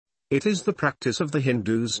It is the practice of the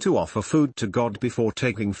Hindus to offer food to God before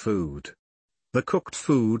taking food. The cooked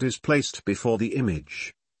food is placed before the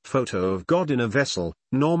image, photo of God in a vessel,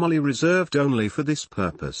 normally reserved only for this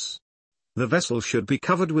purpose. The vessel should be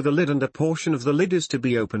covered with a lid, and a portion of the lid is to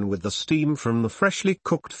be open with the steam from the freshly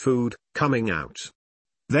cooked food coming out.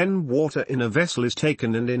 Then water in a vessel is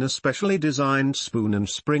taken and in a specially designed spoon and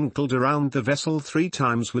sprinkled around the vessel 3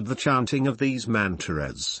 times with the chanting of these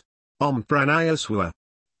mantras. Om Pranayaswa,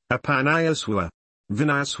 Apanayaswa,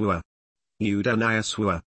 Vinayaswa,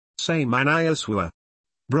 Udanayaswa, Samanayaswa,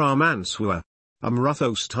 Brahmanswa.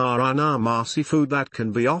 Amruthostaranamarsi. Food that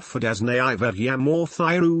can be offered as Naivadyam or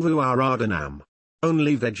Thiruvaradhanam.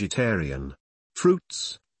 Only vegetarian.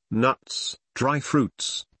 Fruits, nuts, dry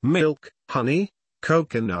fruits, milk, honey,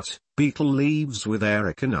 coconut, betel leaves with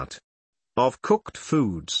areca nut. Of cooked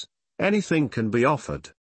foods, anything can be offered.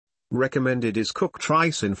 Recommended is cooked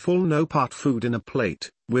rice in full, no part food in a plate,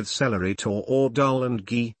 with celery or dal and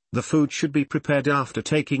ghee. The food should be prepared after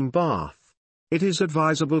taking bath. It is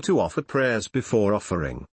advisable to offer prayers before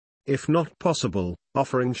offering. If not possible,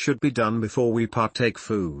 offering should be done before we partake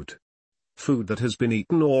food. Food that has been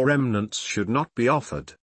eaten or remnants should not be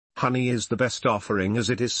offered. Honey is the best offering as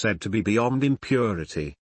it is said to be beyond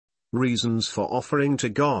impurity. Reasons for offering to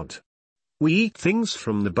God. We eat things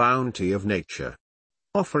from the bounty of nature.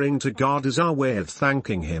 Offering to God is our way of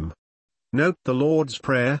thanking Him. Note the Lord's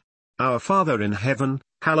Prayer. Our Father in heaven,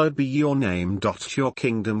 hallowed be your name. Your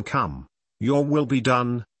kingdom come. Your will be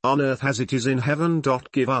done, on earth as it is in heaven.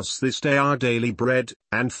 Give us this day our daily bread,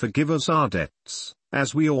 and forgive us our debts,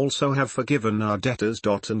 as we also have forgiven our debtors.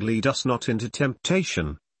 And lead us not into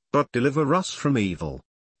temptation, but deliver us from evil.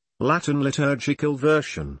 Latin liturgical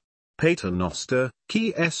version. Pater Noster,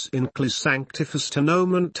 qui es inclis sanctifus te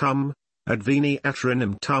nomen tum, adveni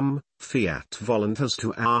atrinem tum, fiat voluntas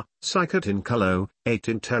tua, sicut in calo, et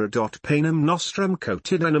in terra. Panem nostrum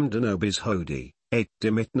quotidianum de nobis hodie. Et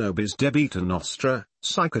dimit nobis debita nostra,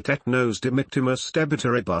 sicut et nos dimittimus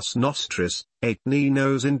debitoribus nostris, et ni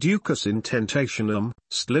nos inducus in tentationem,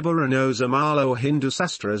 slibera nos amalo. Hindu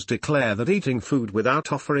sastras declare that eating food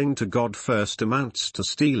without offering to God first amounts to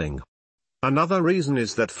stealing. Another reason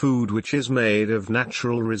is that food which is made of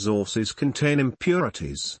natural resources contain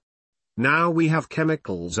impurities. Now we have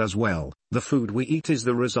chemicals as well. The food we eat is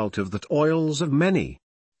the result of the toils of many.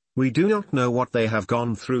 We do not know what they have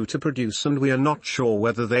gone through to produce, and we are not sure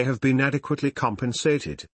whether they have been adequately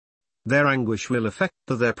compensated. Their anguish will affect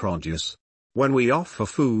their produce. When we offer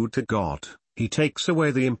food to God, He takes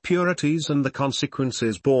away the impurities and the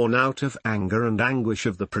consequences born out of anger and anguish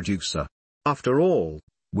of the producer. After all,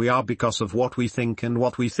 we are because of what we think, and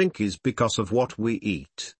what we think is because of what we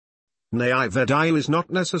eat. Naivedaya is not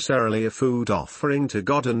necessarily a food offering to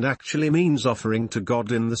God, and actually means offering to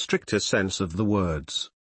God in the stricter sense of the words.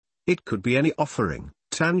 It could be any offering,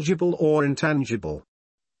 tangible or intangible.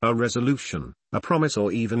 A resolution, a promise,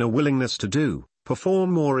 or even a willingness to do,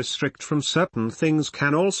 perform or restrict from certain things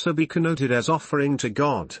can also be connoted as offering to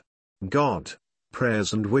God.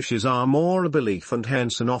 Prayers and wishes are more a belief, and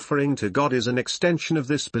hence an offering to God is an extension of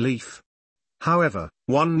this belief. However,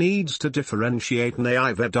 one needs to differentiate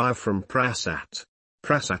Naivedaya from prasad.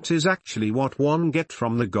 Prasad is actually what one gets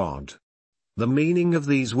from the God. The meaning of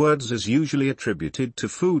these words is usually attributed to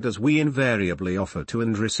food, as we invariably offer to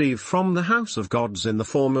and receive from the house of gods in the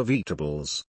form of eatables.